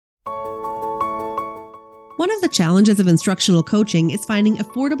One of the challenges of instructional coaching is finding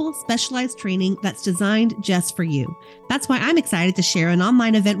affordable, specialized training that's designed just for you. That's why I'm excited to share an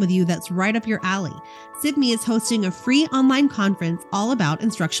online event with you that's right up your alley. SIVME is hosting a free online conference all about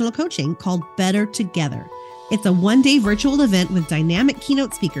instructional coaching called Better Together. It's a one-day virtual event with dynamic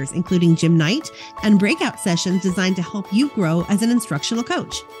keynote speakers, including Jim Knight, and breakout sessions designed to help you grow as an instructional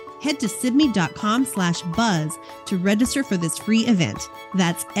coach. Head to sibme.com/buzz to register for this free event.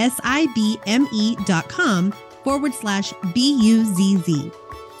 That's sibme.com/BUZZ.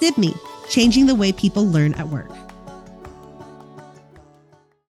 SIVME, changing the way people learn at work.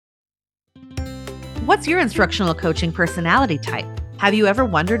 What's your instructional coaching personality type? Have you ever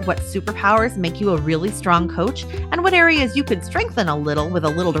wondered what superpowers make you a really strong coach and what areas you could strengthen a little with a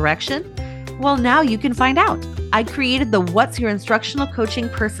little direction? Well, now you can find out. I created the What's Your Instructional Coaching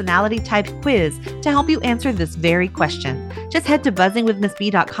Personality Type quiz to help you answer this very question. Just head to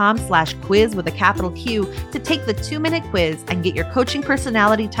buzzingwithmissb.com/quiz with a capital Q to take the 2-minute quiz and get your coaching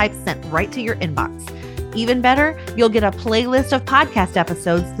personality type sent right to your inbox. Even better, you'll get a playlist of podcast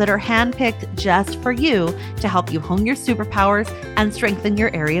episodes that are handpicked just for you to help you hone your superpowers and strengthen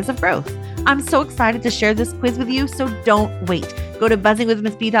your areas of growth. I'm so excited to share this quiz with you, so don't wait. Go to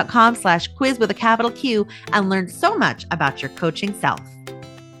buzzingwithmissb.com/quiz with a capital Q and learn so much about your coaching self.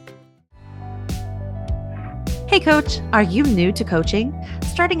 Hey coach, are you new to coaching?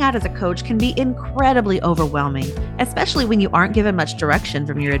 Starting out as a coach can be incredibly overwhelming, especially when you aren't given much direction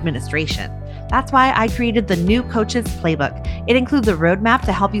from your administration. That's why I created the New Coaches Playbook. It includes a roadmap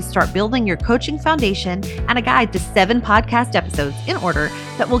to help you start building your coaching foundation and a guide to 7 podcast episodes in order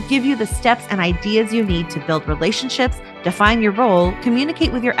that will give you the steps and ideas you need to build relationships, define your role,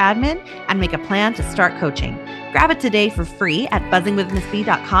 communicate with your admin, and make a plan to start coaching. Grab it today for free at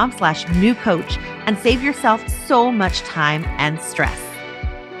buzzingwithmissb.com/newcoach and save yourself so much time and stress.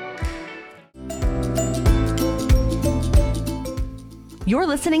 You're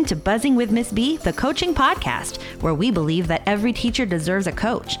listening to Buzzing with Miss B, the coaching podcast, where we believe that every teacher deserves a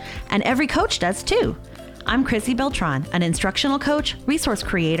coach, and every coach does too. I'm Chrissy Beltran, an instructional coach, resource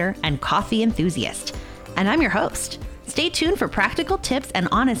creator, and coffee enthusiast. And I'm your host. Stay tuned for practical tips and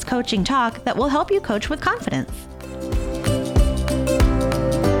honest coaching talk that will help you coach with confidence.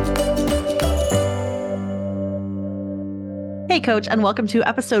 Hey coach, and welcome to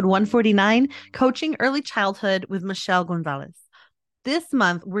episode 149, Coaching Early Childhood with Michelle Gonzalez. This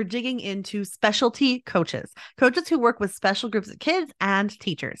month, we're digging into specialty coaches who work with special groups of kids and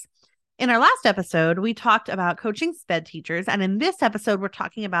teachers. In our last episode, we talked about coaching SPED teachers, and in this episode, we're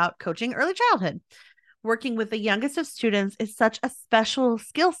talking about coaching early childhood. Working with the youngest of students is such a special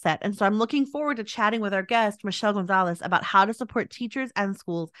skill set, and so I'm looking forward to chatting with our guest, Michelle Gonzalez, about how to support teachers and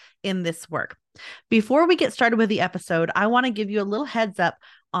schools in this work. Before we get started with the episode, I want to give you a little heads up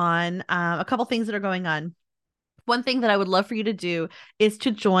on a couple things that are going on. One thing that I would love for you to do is to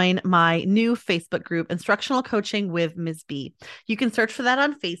join my new Facebook group, Instructional Coaching with Ms. B. You can search for that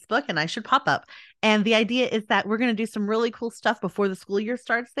on Facebook and I should pop up. And the idea is that we're going to do some really cool stuff before the school year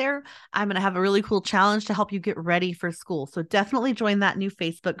starts there. I'm going to have a really cool challenge to help you get ready for school. So definitely join that new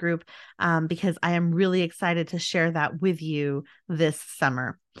Facebook group because I am really excited to share that with you this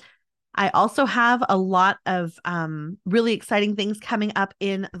summer. I also have a lot of really exciting things coming up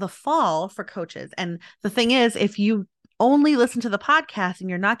in the fall for coaches. And the thing is, if you only listen to the podcast and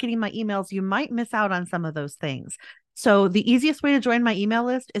you're not getting my emails, you might miss out on some of those things. So the easiest way to join my email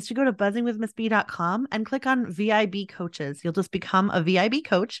list is to go to buzzingwithmissb.com and click on VIB coaches. You'll just become a VIB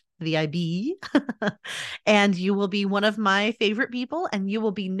coach, VIB, and you will be one of my favorite people and you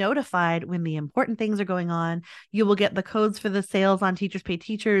will be notified when the important things are going on. You will get the codes for the sales on Teachers Pay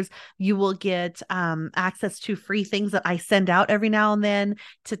Teachers. You will get access to free things that I send out every now and then,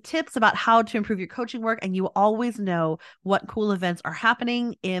 to tips about how to improve your coaching work. And you will always know what cool events are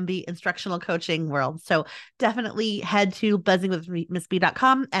happening in the instructional coaching world. So definitely head to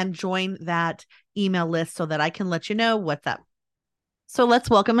buzzingwithmissb.com and join that email list so that I can let you know what's up. So let's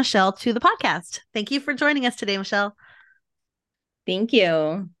welcome Michelle to the podcast. Thank you for joining us today, Michelle. Thank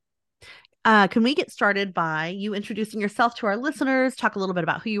you. Can we get started by you introducing yourself to our listeners, talk a little bit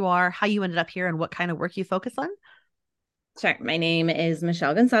about who you are, how you ended up here, and what kind of work you focus on? Sure. My name is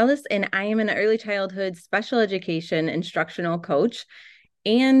Michelle Gonzalez, and I am an early childhood special education instructional coach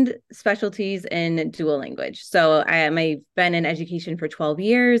and specialties in dual language. So I've been in education for 12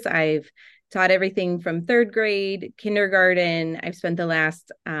 years. I've taught everything from 3rd grade, kindergarten. I've spent the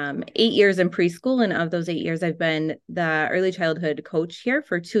last 8 years in preschool. And of those 8 years, I've been the early childhood coach here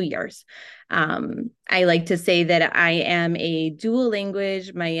for 2 years. I like to say that I am a dual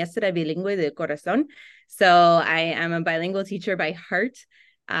language maestra bilingüe de corazón. So I am a bilingual teacher by heart.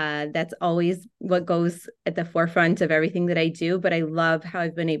 That's always what goes at the forefront of everything that I do. But I love how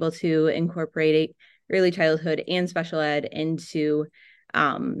I've been able to incorporate early childhood and special ed into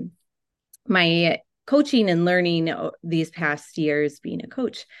my coaching and learning these past years being a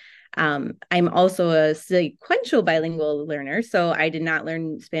coach. I'm also a sequential bilingual learner. So I did not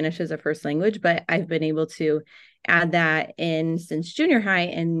learn Spanish as a first language, but I've been able to add that in since junior high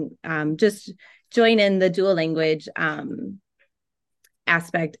and just join in the dual language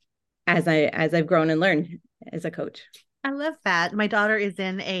aspect as I've grown and learned as a coach. I love that. My daughter is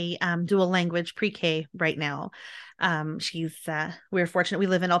in a dual language pre-K right now. We're fortunate. We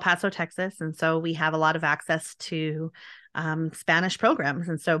live in El Paso, Texas. And so we have a lot of access to Spanish programs.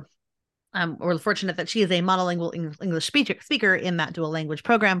 And so we're fortunate that she is a monolingual English speaker in that dual language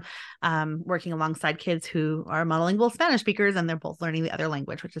program, working alongside kids who are monolingual Spanish speakers, and they're both learning the other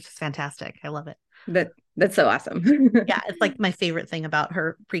language, which is just fantastic. I love it. That's so awesome. Yeah, it's like my favorite thing about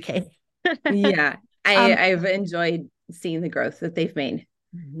her pre-K. Yeah, I've enjoyed seeing the growth that they've made.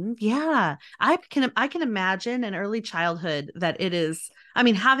 Yeah, I can imagine in early childhood that it is. I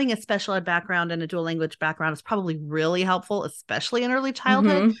mean, having a special ed background and a dual language background is probably really helpful, especially in early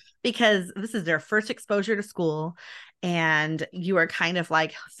childhood, because this is their first exposure to school, and you are kind of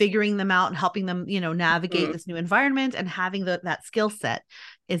like figuring them out and helping them, navigate this new environment, and having that skill set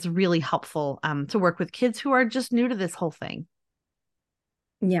is really helpful to work with kids who are just new to this whole thing.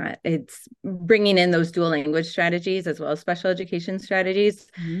 Yeah, it's bringing in those dual language strategies as well as special education strategies.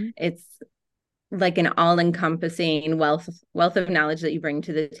 It's like an all-encompassing wealth of knowledge that you bring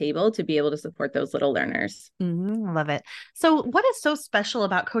to the table to be able to support those little learners. I love it. So what is so special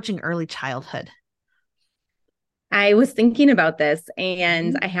about coaching early childhood? I was thinking about this,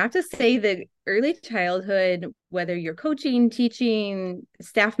 and I have to say that early childhood, whether you're coaching, teaching,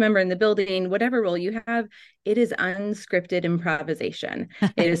 staff member in the building, whatever role you have, it is unscripted improvisation.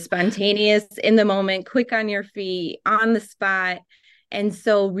 It is spontaneous, in the moment, quick on your feet, on the spot. And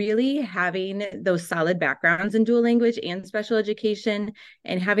so really having those solid backgrounds in dual language and special education,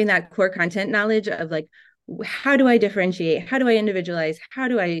 and having that core content knowledge of like, how do I differentiate? How do I individualize? How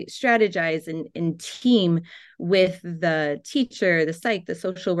do I strategize and team with the teacher, the psych, the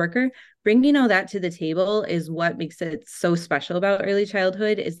social worker? Bringing all that to the table is what makes it so special about early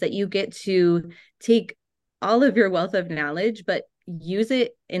childhood, is that you get to take all of your wealth of knowledge, but use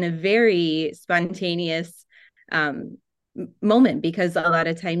it in a very spontaneous moment, because a lot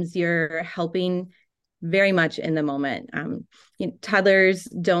of times you're helping very much in the moment. Toddlers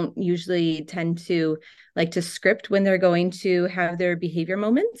don't usually tend to like to script when they're going to have their behavior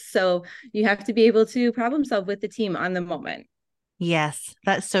moments. So you have to be able to problem solve with the team on the moment. Yes,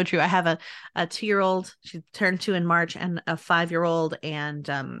 that's so true. I have a 2-year-old, she turned 2 in March, and a 5-year-old, and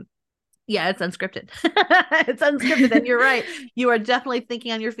yeah, it's unscripted. It's unscripted. And you're right. You are definitely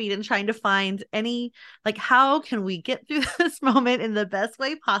thinking on your feet and trying to find how can we get through this moment in the best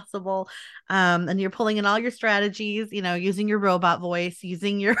way possible? And you're pulling in all your strategies, using your robot voice,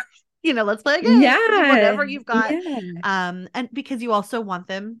 using your, let's play a game, whatever you've got. Yeah. And because you also want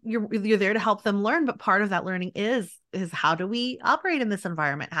them, you're there to help them learn. But part of that learning is how do we operate in this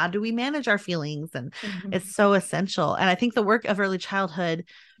environment? How do we manage our feelings? And it's so essential. And I think the work of early childhood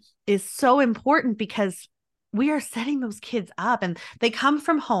is so important, because we are setting those kids up, and they come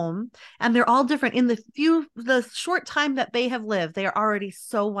from home, and they're all different in the short time that they have lived. They are already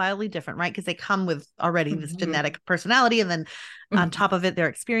so wildly different, right? Because they come with already this genetic personality, and then on top of it, their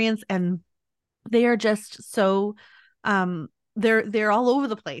experience, and they are just so, they're all over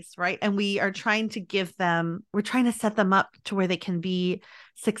the place, right? And we're trying to set them up to where they can be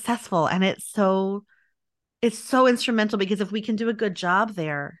successful. And it's so instrumental, because if we can do a good job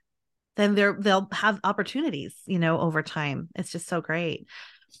there, then they'll have opportunities, over time. It's just so great.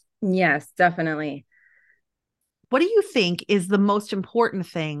 Yes, definitely. What do you think is the most important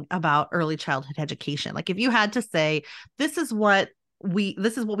thing about early childhood education? Like, if you had to say, this is what we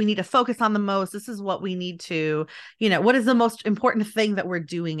need to focus on the most, this is what we need to, what is the most important thing that we're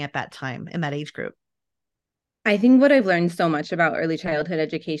doing at that time in that age group? I think what I've learned so much about early childhood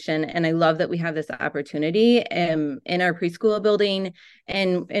education, and I love that we have this opportunity in our preschool building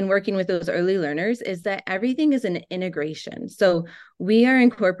and working with those early learners, is that everything is an integration. So we are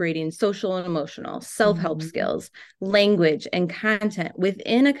incorporating social and emotional, self-help skills, language, and content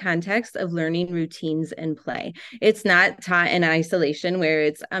within a context of learning routines and play. It's not taught in isolation where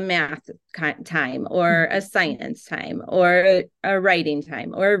it's a math time or a science time or a writing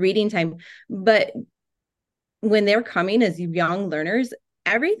time or a reading time, but when they're coming as young learners,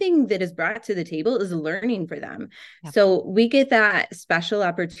 everything that is brought to the table is learning for them. Yep. So we get that special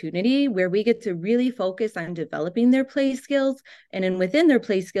opportunity where we get to really focus on developing their play skills. And then within their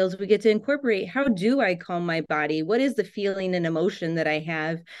play skills, we get to incorporate, how do I calm my body? What is the feeling and emotion that I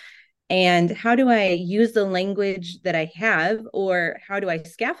have? And how do I use the language that I have, or how do I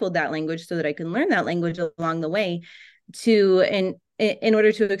scaffold that language so that I can learn that language along the way in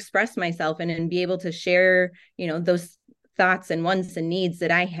order to express myself and be able to share, those thoughts and wants and needs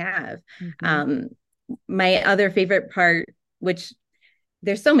that I have. Mm-hmm. My other favorite part, which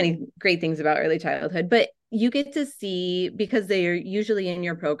there's so many great things about early childhood, but you get to see, because they are usually in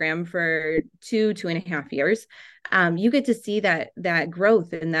your program for 2.5 years, you get to see that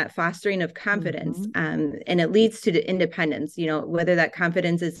growth and that fostering of confidence. Mm-hmm. And it leads to the independence, whether that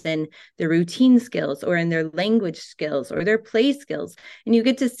confidence is in their routine skills or in their language skills or their play skills. And you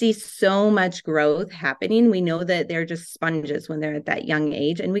get to see so much growth happening. We know that they're just sponges when they're at that young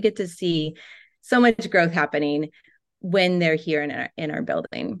age, and we get to see so much growth happening when they're here in our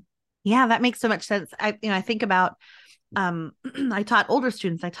building. Yeah, that makes so much sense. I think about, I taught older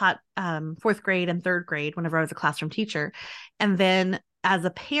students. I taught fourth grade and third grade whenever I was a classroom teacher. And then as a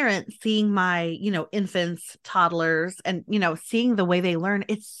parent, seeing my, infants, toddlers, and, seeing the way they learn,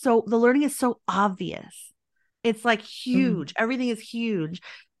 the learning is so obvious. It's like huge. Mm-hmm. Everything is huge.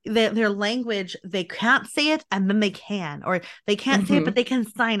 Their language, they can't say it and then they can, or they can't say it, but they can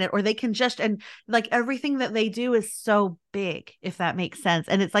sign it, or they can just, and like everything that they do is so big, if that makes sense.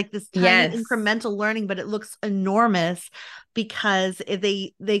 And it's like this tiny incremental learning, but it looks enormous because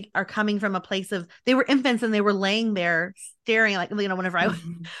they are coming from a place of, they were infants and they were laying there staring, like, whenever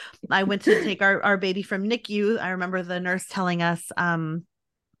I went to take our baby from NICU, I remember the nurse telling us,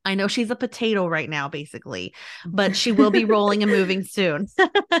 I know she's a potato right now, basically, but she will be rolling and moving soon.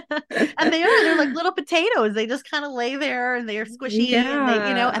 And they're like little potatoes. They just kind of lay there and they're squishy.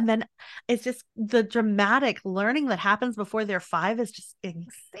 And and then it's just the dramatic learning that happens before they're 5 is just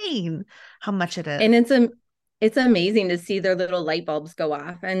insane how much it is. And it's amazing to see their little light bulbs go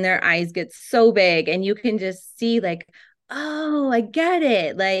off and their eyes get so big, and you can just see like, oh, I get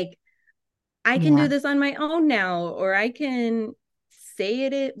it. Like, I can do this on my own now, or I can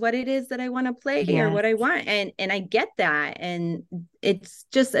say what it is that I want to play or what I want. And I get that. And it's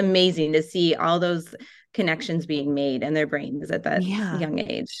just amazing to see all those connections being made in their brains at that young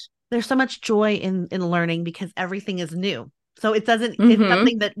age. There's so much joy in learning because everything is new. So it's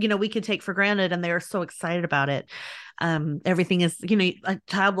something that, we can take for granted, and they are so excited about it. Everything is, a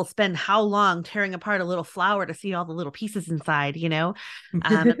child will spend how long tearing apart a little flower to see all the little pieces inside, and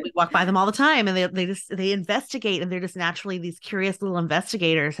we walk by them all the time, and they investigate, and they're just naturally these curious little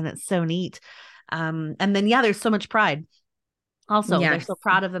investigators, and it's so neat. And then, there's so much pride. Also, they're so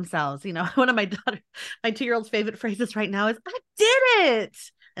proud of themselves. One of my 2-year-old's favorite phrases right now is, I did it.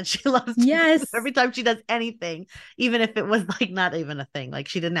 And she loves to every time she does anything, even if it was like not even a thing, like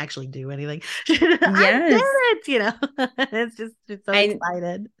she didn't actually do anything. I did it, she's so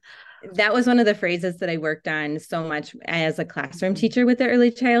excited. That was one of the phrases that I worked on so much as a classroom teacher with the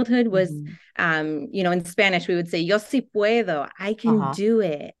early childhood was, in Spanish, we would say, yo sí puedo, I can do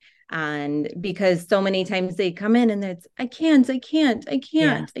it. And because so many times they come in and it's, I can't,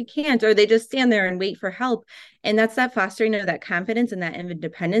 or they just stand there and wait for help. And that's that fostering of that confidence and that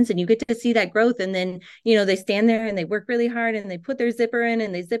independence. And you get to see that growth. And then, they stand there and they work really hard and they put their zipper in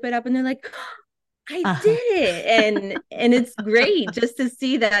and they zip it up and they're like, I did it. And it's great just to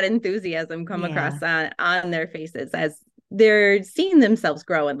see that enthusiasm come across on their faces as they're seeing themselves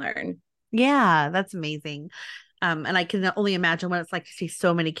grow and learn. Yeah, that's amazing. And I can only imagine what it's like to see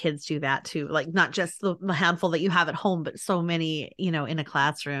so many kids do that too. Like not just the handful that you have at home, but so many, in a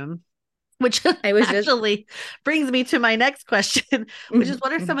classroom, which brings me to my next question, which is,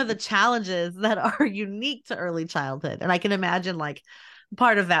 what are some of the challenges that are unique to early childhood? And I can imagine like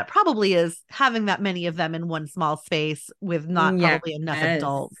part of that probably is having that many of them in one small space with not probably enough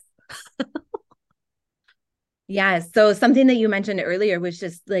adults. So something that you mentioned earlier was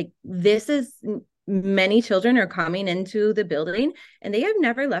just like, many children are coming into the building and they have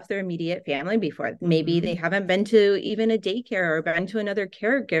never left their immediate family before. Maybe they haven't been to even a daycare or been to another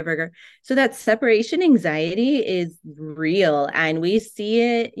caregiver. So that separation anxiety is real. And we see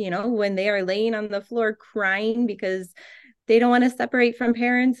it, when they are laying on the floor crying because they don't want to separate from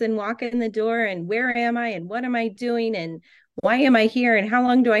parents and walk in the door and where am I and what am I doing and why am I here and how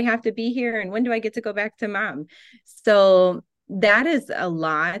long do I have to be here and when do I get to go back to mom? So that is a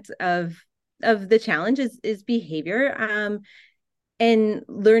lot of the challenge is behavior and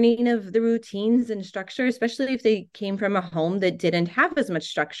learning of the routines and structure, especially if they came from a home that didn't have as much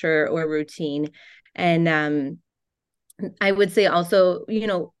structure or routine. And I would say also,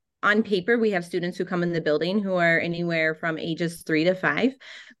 on paper, we have students who come in the building who are anywhere from ages 3 to 5,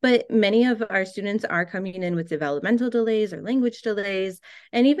 but many of our students are coming in with developmental delays or language delays.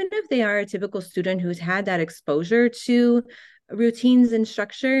 And even if they are a typical student who's had that exposure to routines and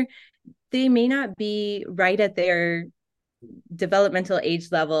structure, they may not be right at their developmental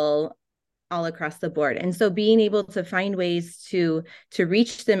age level all across the board. And so being able to find ways to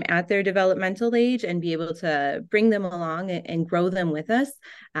reach them at their developmental age and be able to bring them along and grow them with us,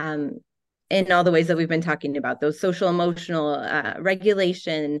 in all the ways that we've been talking about, those social emotional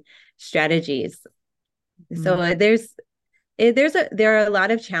regulation strategies. So there are a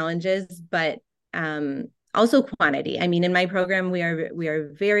lot of challenges, but also quantity. I mean, in my program, we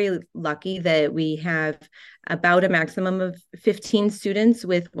are very lucky that we have about a maximum of 15 students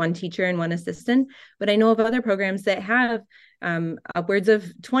with one teacher and one assistant. But I know of other programs that have upwards of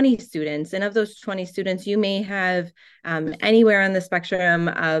 20 students. And of those 20 students, you may have anywhere on the spectrum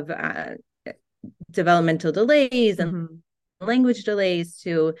of developmental delays and language delays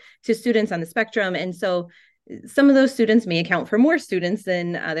to students on the spectrum. And so some of those students may account for more students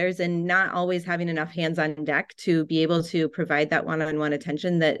than others, and not always having enough hands on deck to be able to provide that one-on-one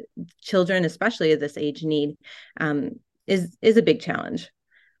attention that children, especially at this age, need is a big challenge.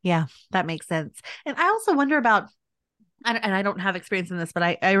 Yeah, that makes sense. And I also wonder about, and I don't have experience in this,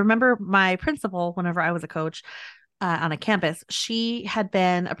 but I remember my principal, whenever I was a coach on a campus, she had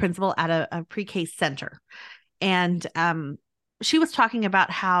been a principal at a pre-K center. And she was talking about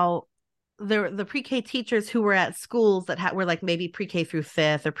how the pre-K teachers who were at schools that were like maybe pre-K through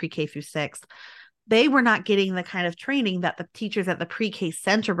 5th or pre-K through 6th, they were not getting the kind of training that the teachers at the pre-K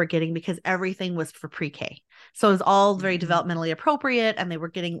center were getting, because everything was for pre-K. So it was all very developmentally appropriate, and they were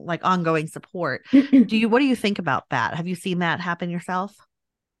getting like ongoing support. What do you think about that? Have you seen that happen yourself?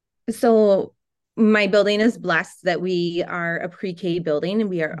 So my building is blessed that we are a pre-K building, and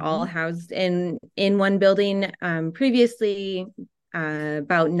we are all housed in one building. Previously,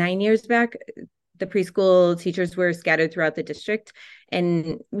 about 9 years back, the preschool teachers were scattered throughout the district,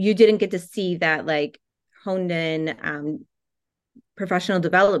 and you didn't get to see that like honed in professional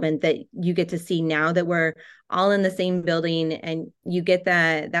development that you get to see now that we're all in the same building, and you get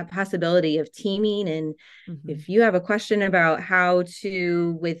that possibility of teaming. And if you have a question about how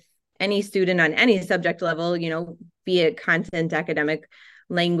to, with any student on any subject level, be it content, academic,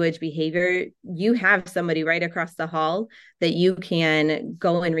 language, behavior, you have somebody right across the hall that you can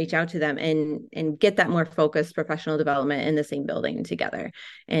go and reach out to them and get that more focused professional development in the same building together.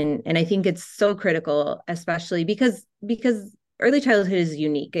 And I think it's so critical, especially because early childhood is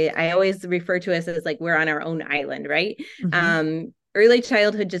unique. I always refer to us as like we're on our own island, right? Early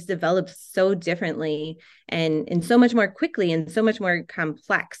childhood just develops so differently and so much more quickly and so much more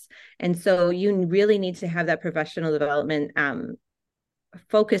complex. And so you really need to have that professional development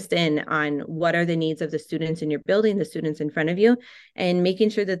focused in on what are the needs of the students in your building, the students in front of you, and making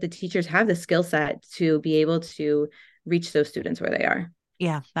sure that the teachers have the skill set to be able to reach those students where they are.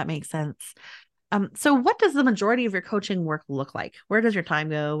 Yeah, that makes sense. So what does the majority of your coaching work look like? Where does your time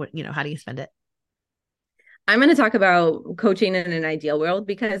go? How do you spend it? I'm going to talk about coaching in an ideal world,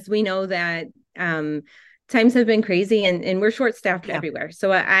 because we know that times have been crazy and we're short-staffed everywhere.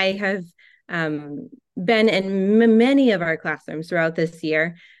 So I have been in many of our classrooms throughout this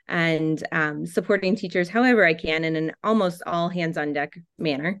year and supporting teachers however I can in an almost all hands on deck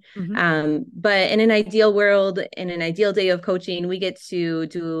manner. But in an ideal world, in an ideal day of coaching, we get to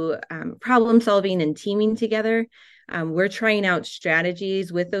do problem solving and teaming together. We're trying out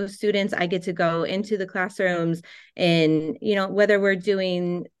strategies with those students. I get to go into the classrooms and, whether we're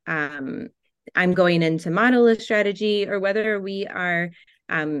doing, I'm going in to model a strategy, or whether we are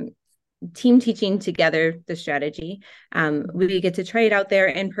team teaching together the strategy. We get to try it out there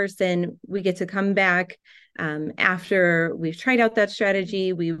in person. We get to come back after we've tried out that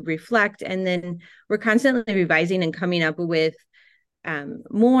strategy, we reflect, and then we're constantly revising and coming up with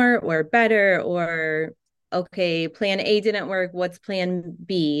more or better, or okay, plan A didn't work, what's plan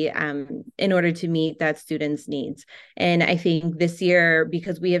B in order to meet that student's needs. And I think this year,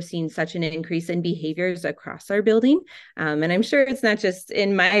 because we have seen such an increase in behaviors across our building, and I'm sure it's not just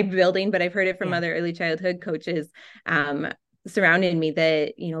in my building, but I've heard it from other early childhood coaches surrounding me,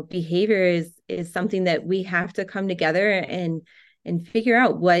 that, behavior is something that we have to come together and figure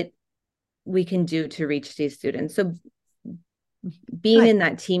out what we can do to reach these students. So being in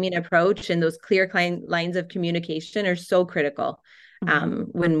that teaming approach and those clear lines of communication are so critical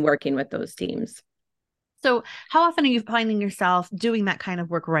when working with those teams. So how often are you finding yourself doing that kind of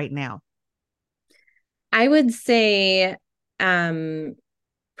work right now? I would say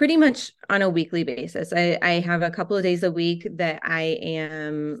Pretty much on a weekly basis. I have a couple of days a week that I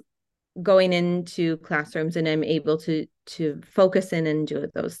am going into classrooms and I'm able to focus in and do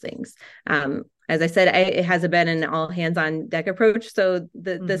those things. As I said, it hasn't been an all hands on deck approach. So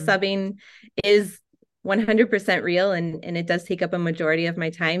the subbing is 100% real and it does take up a majority of my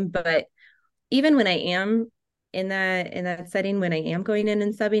time. But even when I am in that setting, when I am going in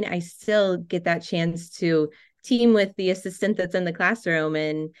and subbing, I still get that chance to team with the assistant that's in the classroom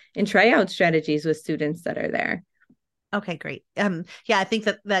and try out strategies with students that are there. Okay, great. Yeah, I think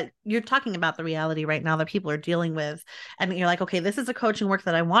that you're talking about the reality right now that people are dealing with, and you're like, okay, this is a coaching work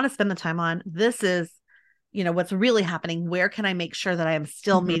that I want to spend the time on. This is, what's really happening. Where can I make sure that I am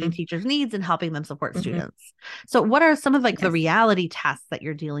still meeting teachers' needs and helping them support students? So what are some of the reality tasks that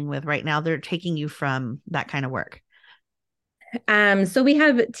you're dealing with right now that are taking you from that kind of work? So we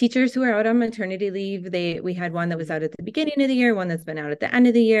have teachers who are out on maternity leave. We had one that was out at the beginning of the year, one that's been out at the end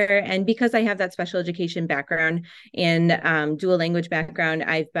of the year. And because I have that special education background and dual language background,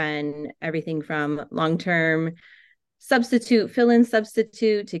 I've been everything from long-term substitute, fill-in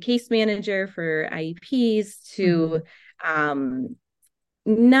substitute to case manager for IEPs to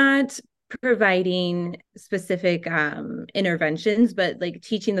not providing specific interventions, but like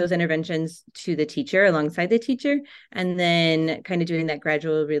teaching those interventions to the teacher alongside the teacher, and then kind of doing that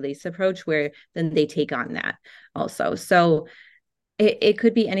gradual release approach where then they take on that also. So it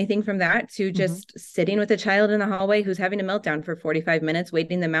could be anything from that to just sitting with a child in the hallway who's having a meltdown for 45 minutes,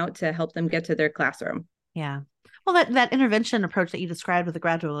 waiting them out to help them get to their classroom. Yeah. Well, that intervention approach that you described with the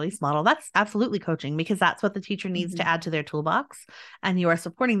gradual release model, that's absolutely coaching, because that's what the teacher needs to add to their toolbox. And you are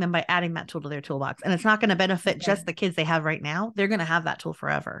supporting them by adding that tool to their toolbox. And it's not going to benefit just the kids they have right now. They're going to have that tool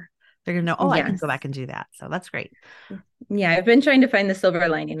forever. They're going to know, oh, I can go back and do that. So that's great. Yeah. I've been trying to find the silver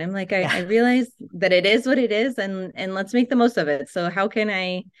lining. I'm like, I realize that it is what it is, and let's make the most of it. So how can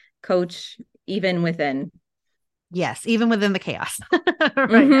I coach even within? Yes. Even within the chaos.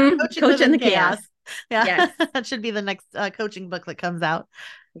 Right. Coach in the chaos. Yeah. Yes. That should be the next coaching book that comes out.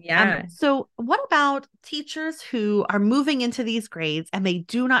 Yeah. So what about teachers who are moving into these grades and they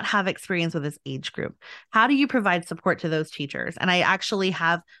do not have experience with this age group? How do you provide support to those teachers? And I actually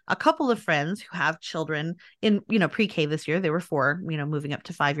have a couple of friends who have children in, pre-K this year. They were 4, moving up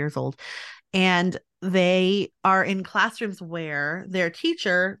to 5 years old. And they are in classrooms where their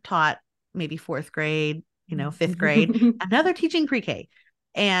teacher taught maybe 4th grade, 5th grade, and now they're teaching pre-K.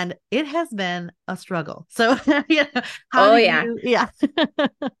 And it has been a struggle. So, I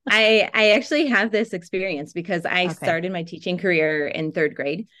actually have this experience because I started my teaching career in 3rd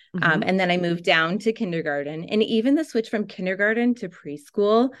grade. And then I moved down to kindergarten, and even the switch from kindergarten to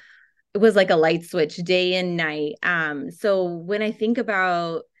preschool, it was like a light switch day and night. So when I think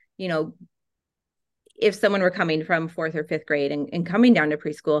about, if someone were coming from 4th or 5th grade and coming down to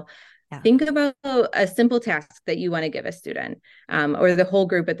preschool, think about a simple task that you want to give a student or the whole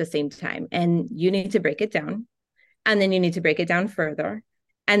group at the same time. And you need to break it down. And then you need to break it down further.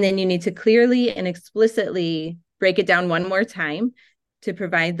 And then you need to clearly and explicitly break it down one more time to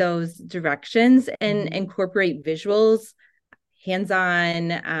provide those directions and incorporate visuals,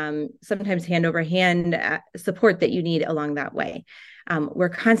 hands-on, sometimes hand over hand support that you need along that way. We're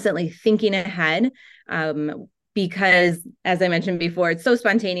constantly thinking ahead. Because as I mentioned before, it's so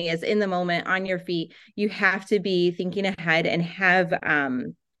spontaneous in the moment on your feet. You have to be thinking ahead and have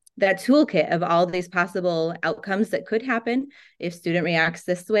that toolkit of all these possible outcomes that could happen. If student reacts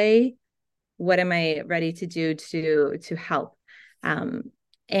this way, what am I ready to do to help?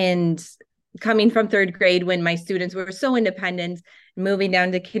 And coming from 3rd grade, when my students were so independent, moving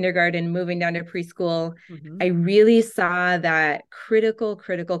down to kindergarten, moving down to preschool, I really saw that critical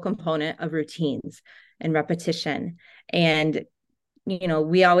component of routines and repetition. And,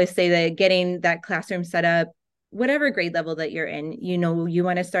 we always say that getting that classroom set up, whatever grade level that you're in, you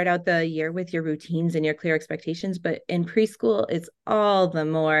want to start out the year with your routines and your clear expectations. But in preschool, it's all the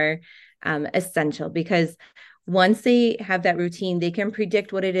more essential, because once they have that routine, they can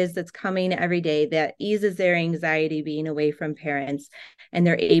predict what it is that's coming every day. That eases their anxiety being away from parents, and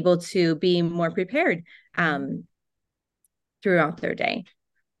they're able to be more prepared throughout their day.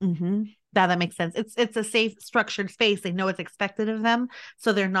 That makes sense. It's a safe, structured space. They know what's expected of them,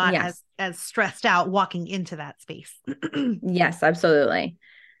 so they're not as stressed out walking into that space. Yes, absolutely.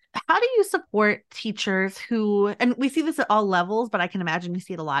 How do you support teachers who, and we see this at all levels, but I can imagine you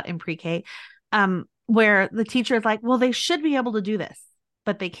see it a lot in pre-K, where the teacher is like, well, they should be able to do this,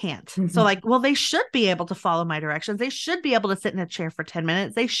 but they can't. So like, well, they should be able to follow my directions. They should be able to sit in a chair for 10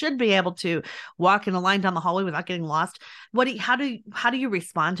 minutes. They should be able to walk in a line down the hallway without getting lost. How do you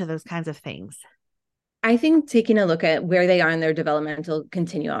respond to those kinds of things? I think taking a look at where they are in their developmental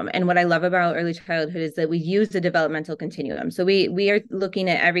continuum. And what I love about early childhood is that we use the developmental continuum. So we are looking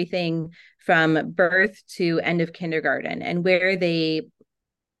at everything from birth to end of kindergarten, and where are they?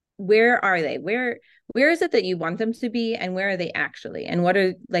 Where is it that you want them to be, and where are they actually? And what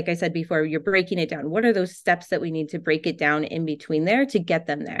are, like I said before, you're breaking it down. What are those steps that we need to break it down in between there to get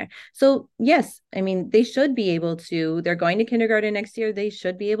them there? So yes, I mean, they should be able to, they're going to kindergarten next year. They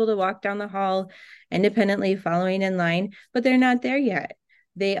should be able to walk down the hall independently, following in line, but they're not there yet.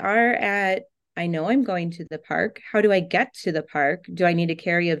 They are at, I know I'm going to the park. How do I get to the park? Do I need to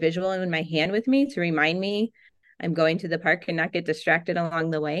carry a visual in my hand with me to remind me I'm going to the park and not get distracted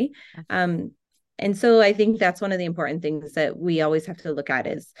along the way? And so I think that's one of the important things that we always have to look at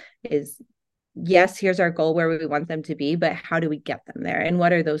is yes, here's our goal where we want them to be, but how do we get them there? And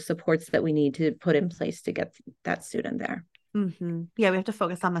what are those supports that we need to put in place to get that student there? Mm-hmm. Yeah, we have to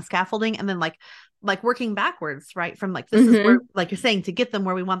focus on the scaffolding, and then like working backwards, right? From like, this is where, like you're saying, to get them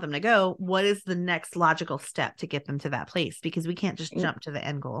where we want them to go, what is the next logical step to get them to that place? Because we can't just jump to the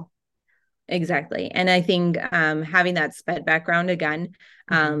end goal. Exactly. And I think having that SPED background again,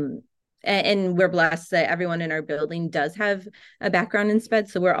 and we're blessed that everyone in our building does have a background in SPED.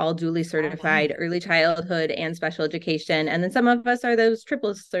 So we're all duly certified early childhood and special education. And then some of us are those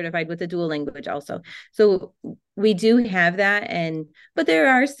triple certified with a dual language also. So we do have that. But there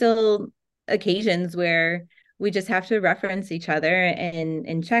are still occasions where we just have to reference each other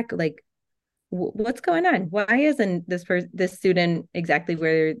and check, like, what's going on? Why isn't this student exactly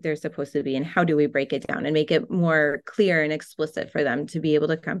where they're supposed to be? And how do we break it down and make it more clear and explicit for them to be able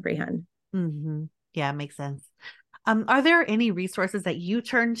to comprehend? Yeah, makes sense. Are there any resources that you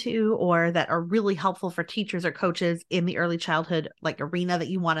turn to or that are really helpful for teachers or coaches in the early childhood like arena that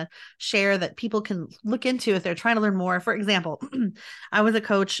you want to share that people can look into if they're trying to learn more? For example, I was a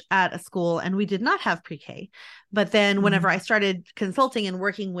coach at a school and we did not have pre-K, but then whenever I started consulting and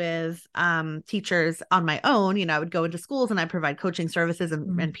working with teachers on my own, I would go into schools and I provide coaching services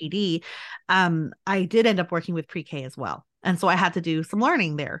and PD. I did end up working with pre-K as well. And so I had to do some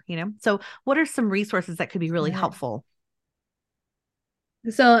learning there, So what are some resources that could be really helpful?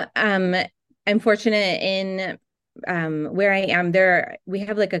 So I'm fortunate in where I am there. We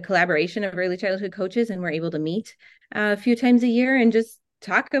have like a collaboration of early childhood coaches, and we're able to meet a few times a year and just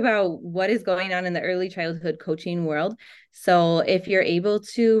talk about what is going on in the early childhood coaching world. So if you're able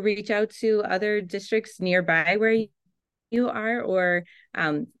to reach out to other districts nearby where you are, or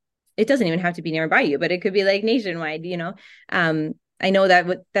it doesn't even have to be nearby you, but it could be like nationwide, I know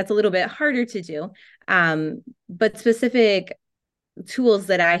that that's a little bit harder to do, but specific tools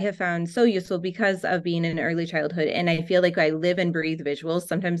that I have found so useful because of being in early childhood. And I feel like I live and breathe visuals.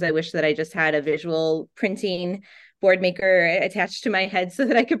 Sometimes I wish that I just had a visual printing board maker attached to my head so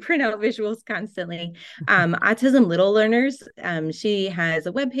that I could print out visuals constantly. Autism Little Learners, she has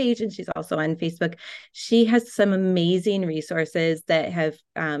a webpage and she's also on Facebook. She has some amazing resources that have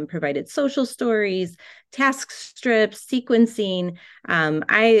provided social stories, task strips, sequencing.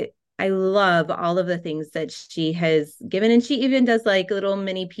 I love all of the things that she has given. And she even does like little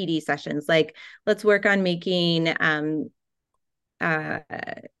mini PD sessions, like let's work on making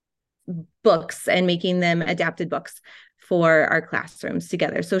books and making them adapted books for our classrooms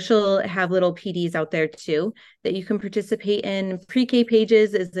together. So she'll have little PDs out there too that you can participate in. Pre-K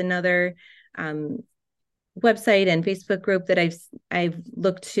Pages is another website and Facebook group that I've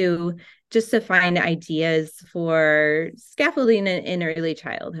looked to just to find ideas for scaffolding in early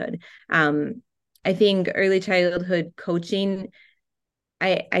childhood. I think early childhood coaching,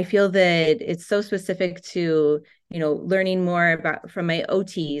 I feel that it's so specific to, learning more about from my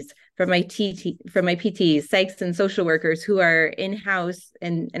OTs, from my PTs, psychs and social workers who are in-house,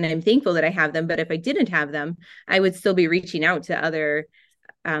 and I'm thankful that I have them. But if I didn't have them, I would still be reaching out to other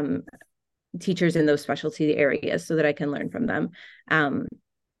teachers in those specialty areas so that I can learn from them.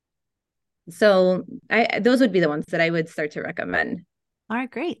 So those would be the ones that I would start to recommend. All right,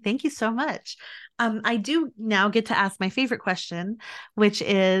 great. Thank you so much. I do now get to ask my favorite question, which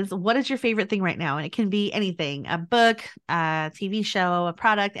is, what is your favorite thing right now? And it can be anything, a book, a TV show, a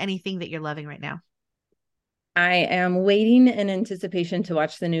product, anything that you're loving right now. I am waiting in anticipation to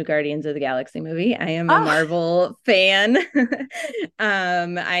watch the new Guardians of the Galaxy movie. I am a Marvel fan.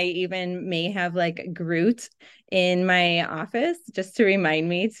 I even may have like Groot in my office just to remind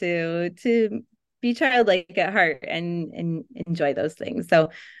me to be childlike at heart and enjoy those things. So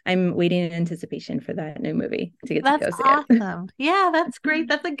I'm waiting in anticipation for that new movie to get to go see it. That's awesome. Yeah, that's great.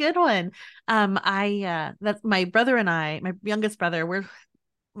 That's a good one. That's my brother and I, my youngest brother,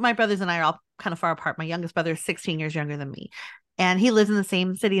 my brothers and I are all kind of far apart. My youngest brother is 16 years younger than me. and he lives in the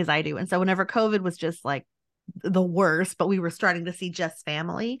same city as I do. And so whenever COVID was just like the worst, but we were starting to see Jeff's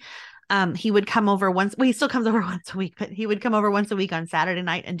family, he would come over once. Well, he still comes over once a week, but he would come over once a week on Saturday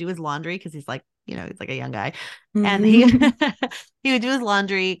night and do his laundry because he's like, he's like a young guy. And he he would do his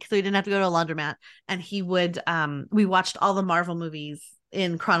laundry so he didn't have to go to a laundromat. And he would we watched all the Marvel movies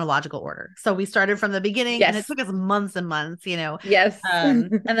in chronological order. So we started from the beginning, and it took us months and months, Yes.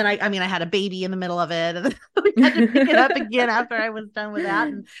 And then I had a baby in the middle of it, and then we had to pick it up again after I was done with that.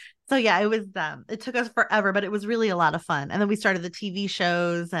 And so yeah, it was it took us forever, but it was really a lot of fun. And then we started the TV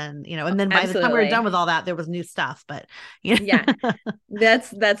shows, and and then by the time we were done with all that, there was new stuff. But yeah,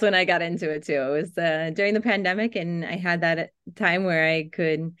 that's when I got into it too. It was during the pandemic, and I had that time where I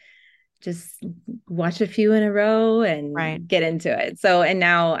could just watch a few in a row and get into it. So, and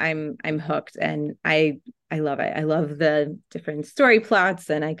now I'm hooked, and I love it. I love the different story plots,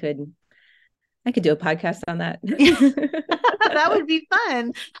 and I could do a podcast on that. That would be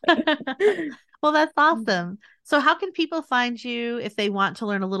fun. Well, that's awesome. So how can people find you if they want to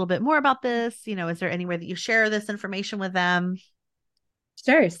learn a little bit more about this? Is there anywhere that you share this information with them?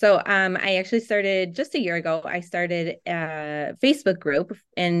 Sure. So I actually started just a year ago. I started a Facebook group,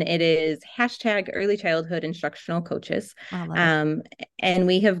 and it is #Early Childhood Instructional Coaches. And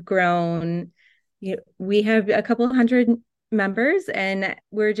we have grown. We have a couple hundred members, and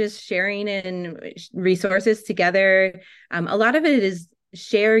we're just sharing in resources together. A lot of it is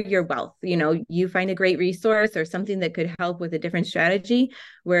share your wealth. You find a great resource or something that could help with a different strategy,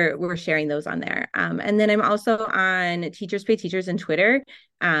 we're sharing those on there. And then I'm also on Teachers Pay Teachers and Twitter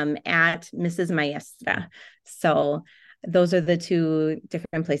at Mrs. Maestra. So those are the two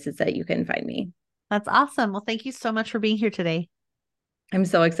different places that you can find me. That's awesome. Well, thank you so much for being here today. I'm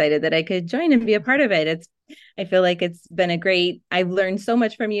so excited that I could join and be a part of it. I feel like it's been I've learned so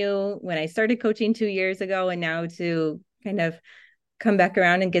much from you when I started coaching 2 years ago, and now to kind of come back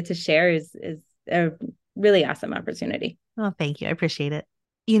around and get to share is a really awesome opportunity. Oh, thank you. I appreciate it.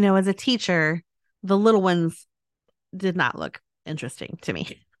 As a teacher, the little ones did not look interesting to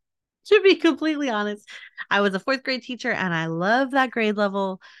me. To be completely honest, I was a 4th grade teacher, and I love that grade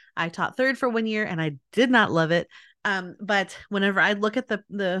level. I taught 3rd for 1 year, and I did not love it. But whenever I look at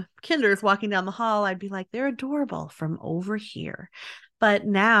the kinders walking down the hall, I'd be like, they're adorable from over here. But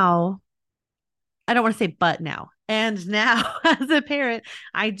now, I don't want to say but now. And now as a parent,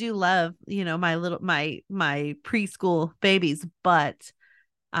 I do love, my preschool babies, but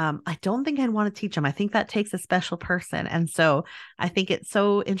I don't think I'd want to teach them. I think that takes a special person. And so I think it's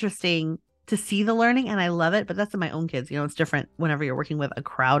so interesting to see the learning, and I love it, but that's in my own kids. It's different whenever you're working with a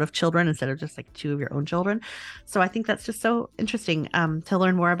crowd of children instead of just like 2 of your own children. So I think that's just so interesting to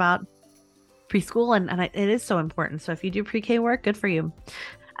learn more about preschool, and it is so important. So if you do pre-K work, good for you.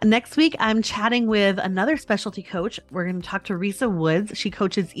 Next week, I'm chatting with another specialty coach. We're going to talk to Risa Woods. She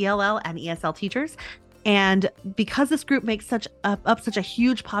coaches ELL and ESL teachers. And because this group makes up such a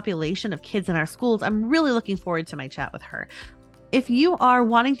huge population of kids in our schools, I'm really looking forward to my chat with her. If you are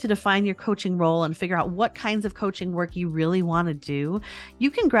wanting to define your coaching role and figure out what kinds of coaching work you really want to do, you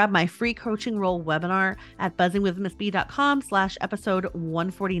can grab my free coaching role webinar at buzzingwithmissb.com/episode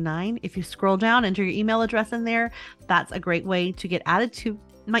 149. If you scroll down, enter your email address in there. That's a great way to get added to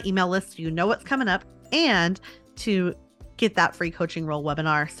my email list so you know what's coming up and to get that free coaching role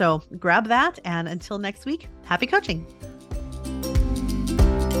webinar. So grab that, and until next week, happy coaching.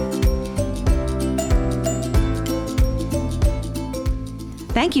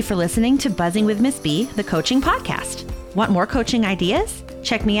 Thank you for listening to Buzzing with Miss B, the coaching podcast. Want more coaching ideas?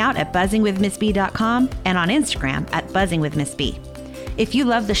 Check me out at buzzingwithmissb.com and on Instagram at buzzingwithmissb. If you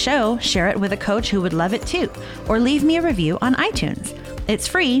love the show, share it with a coach who would love it too, or leave me a review on iTunes. It's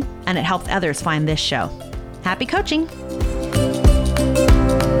free, and it helps others find this show. Happy coaching!